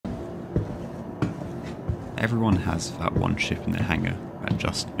everyone has that one ship in their hangar that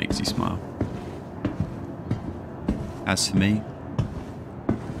just makes you smile. As for me,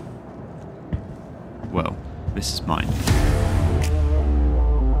 well, this is mine.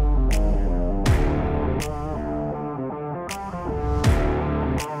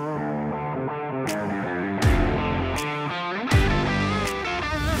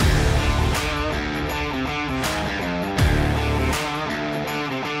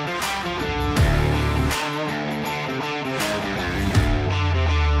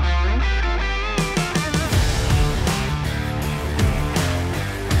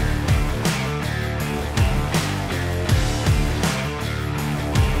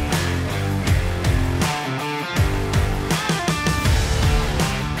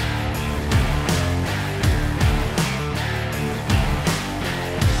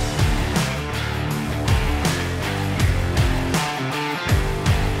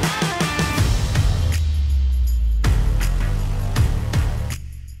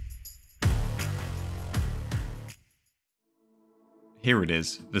 Here it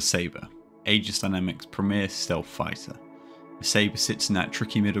is, the Sabre, Aegis Dynamics' premier stealth fighter. The Sabre sits in that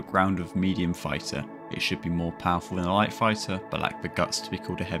tricky middle ground of medium fighter. It should be more powerful than a light fighter, but lack the guts to be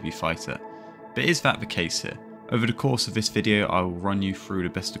called a heavy fighter. But is that the case here? Over the course of this video I will run you through the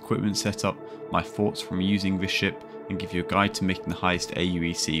best equipment setup, my thoughts from using this ship, and give you a guide to making the highest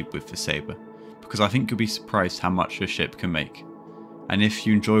AUEC with the Sabre, because I think you'll be surprised how much this ship can make. And if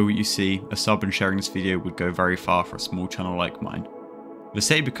you enjoy what you see, a sub and sharing this video would go very far for a small channel like mine. The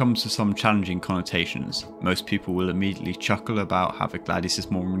Sabre comes with some challenging connotations. Most people will immediately chuckle about how the Gladius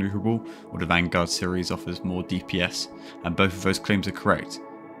is more manoeuvrable or the Vanguard series offers more DPS, and both of those claims are correct,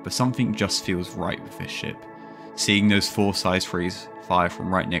 but something just feels right with this ship. Seeing those 4 size 3s fire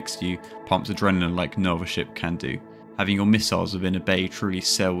from right next to you pumps adrenaline like no other ship can do. Having your missiles within a bay truly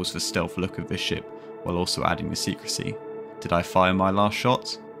sells the stealth look of this ship, while also adding the secrecy. Did I fire my last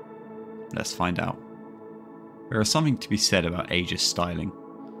shot? Let's find out. There is something to be said about Aegis styling.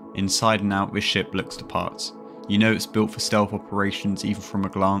 Inside and out, this ship looks the parts. You know it's built for stealth operations even from a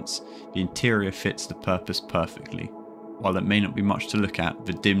glance. The interior fits the purpose perfectly. While it may not be much to look at,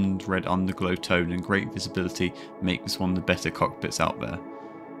 the dimmed red underglow tone and great visibility make this one of the better cockpits out there.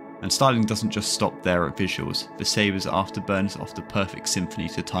 And styling doesn't just stop there at visuals. The Sabre's afterburners offer the perfect symphony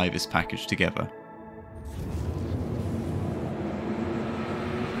to tie this package together.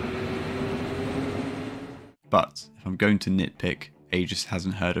 But if I'm going to nitpick, Aegis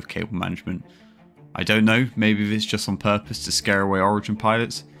hasn't heard of cable management. I don't know, maybe it's just on purpose to scare away Origin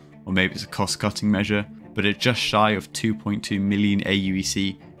pilots, or maybe it's a cost cutting measure, but at just shy of 2.2 million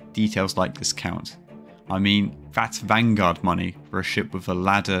AUEC, details like this count. I mean, that's Vanguard money for a ship with a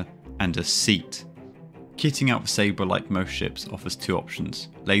ladder and a seat. Kitting out the Sabre, like most ships, offers 2 options,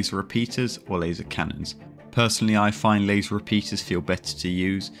 laser repeaters or laser cannons. Personally, I find laser repeaters feel better to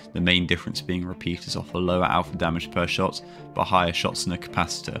use, the main difference being repeaters offer lower alpha damage per shot, but higher shots than a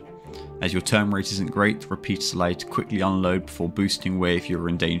capacitor. As your turn rate isn't great, the repeaters allow you to quickly unload before boosting away if you are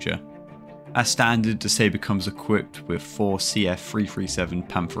in danger. As standard, the Sabre comes equipped with 4 CF337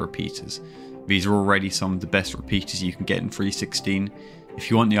 Panther repeaters. These are already some of the best repeaters you can get in 316. If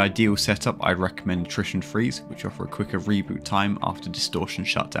you want the ideal setup, I'd recommend attrition 3s, which offer a quicker reboot time after distortion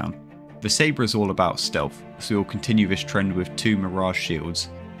shutdown. The Sabre is all about stealth, so we will continue this trend with 2 Mirage shields.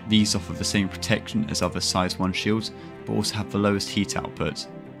 These offer the same protection as other size 1 shields, but also have the lowest heat output.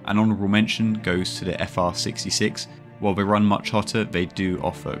 An honourable mention goes to the FR66. While they run much hotter, they do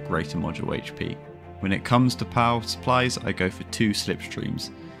offer greater modular HP. When it comes to power supplies, I go for 2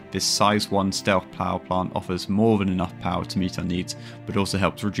 slipstreams. This size 1 stealth power plant offers more than enough power to meet our needs, but also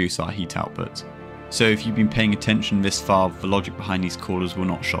helps reduce our heat output. So if you've been paying attention this far, the logic behind these coolers will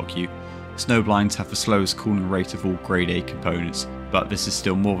not shock you. Snowblinds have the slowest cooling rate of all grade A components, but this is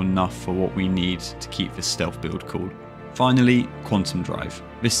still more than enough for what we need to keep this stealth build cool. Finally, quantum drive.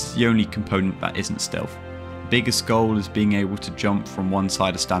 This is the only component that isn't stealth. The biggest goal is being able to jump from one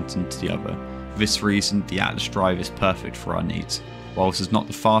side of Stanton to the other. For this reason, the Atlas drive is perfect for our needs. Whilst it's not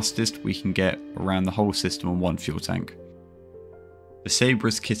the fastest, we can get around the whole system on 1 fuel tank. The Sabre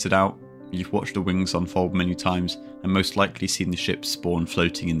is kitted out. You've watched the wings unfold many times and most likely seen the ship spawn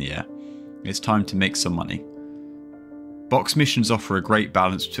floating in the air. It's time to make some money. Box missions offer a great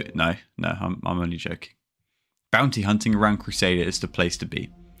balance between... No, I'm only joking. Bounty hunting around Crusader is the place to be.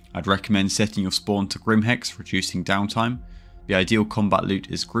 I'd recommend setting your spawn to Grimhex, reducing downtime. The ideal combat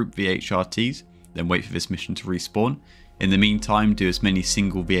loot is group VHRTs, then wait for this mission to respawn. In the meantime, do as many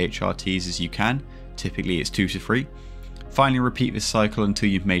single VHRTs as you can, typically it's 2 to 3. Finally repeat this cycle until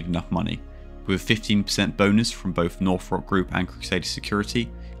you've made enough money. With a 15% bonus from both Northrop Group and Crusader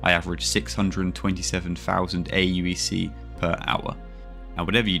Security, I average 627,000 AUEC per hour. And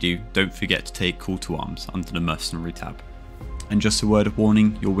whatever you do, don't forget to take Call to Arms under the Mercenary tab. And just a word of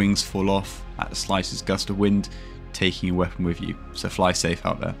warning, your wings fall off at the slightest gust of wind, taking your weapon with you, so fly safe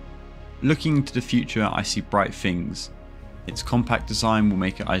out there. Looking into the future, I see bright things. Its compact design will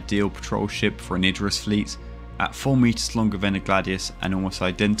make it an ideal patrol ship for an Idris fleet. At 4 meters longer than a Gladius and almost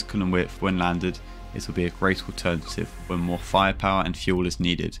identical in width when landed, it will be a great alternative when more firepower and fuel is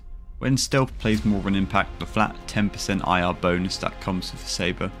needed. When stealth plays more of an impact, the flat 10% IR bonus that comes with the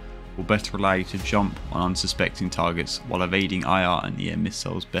Sabre will better allow you to jump on unsuspecting targets while evading IR and EM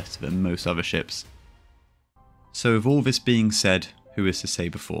missiles better than most other ships. So with all this being said, who is the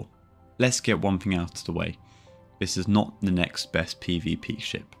Sabre for? Let's get one thing out of the way. This is not the next best PvP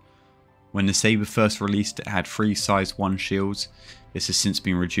ship. When the Sabre first released, it had 3 size 1 shields. This has since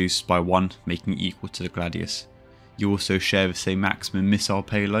been reduced by 1, making it equal to the Gladius. You also share the same maximum missile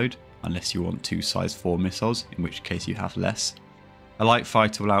payload, unless you want 2 size 4 missiles, in which case you have less. A light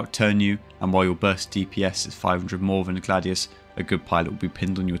fighter will outturn you, and while your burst DPS is 500 more than a Gladius, a good pilot will be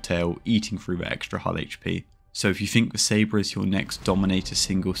pinned on your tail, eating through the extra hull HP. So if you think the Sabre is your next Dominator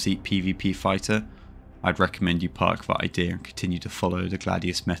single seat PvP fighter, I'd recommend you park that idea and continue to follow the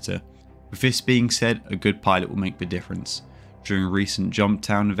Gladius meta. With this being said, a good pilot will make the difference. During recent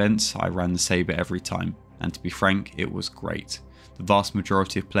Jumptown events, I ran the Sabre every time, and to be frank, it was great. The vast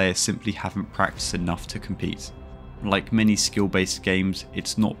majority of players simply haven't practiced enough to compete. Like many skill-based games,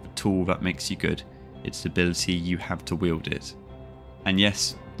 it's not the tool that makes you good, it's the ability you have to wield it. And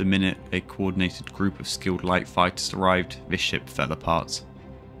yes, the minute a coordinated group of skilled light fighters arrived, this ship fell apart.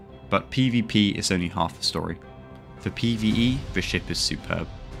 But PvP is only half the story. For PvE, the ship is superb.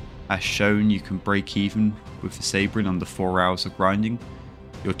 As shown, you can break even with the Sabre in under 4 hours of grinding.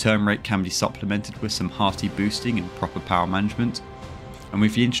 Your turn rate can be supplemented with some hearty boosting and proper power management. And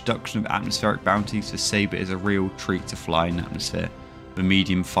with the introduction of atmospheric bounties, the Sabre is a real treat to fly in atmosphere. The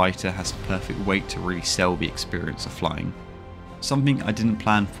medium fighter has the perfect weight to really sell the experience of flying. Something I didn't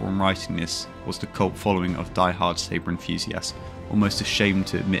plan for in writing this was the cult following of die-hard Sabre enthusiasts, almost ashamed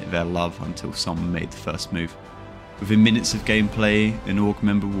to admit their love until someone made the first move. Within minutes of gameplay, an Org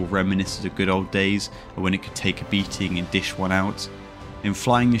member will reminisce of the good old days of when it could take a beating and dish one out. In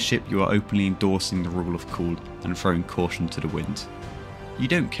flying the ship, you are openly endorsing the rule of cool and throwing caution to the wind. You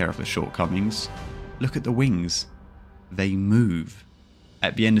don't care of the shortcomings. Look at the wings. They move.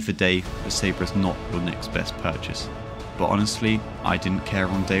 At the end of the day, the Sabre is not your next best purchase. But honestly, I didn't care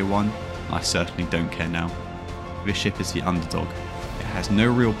on day one, and I certainly don't care now. This ship is the underdog. It has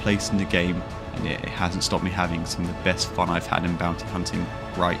no real place in the game, and yet it hasn't stopped me having some of the best fun I've had in bounty hunting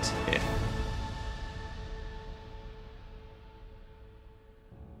right here.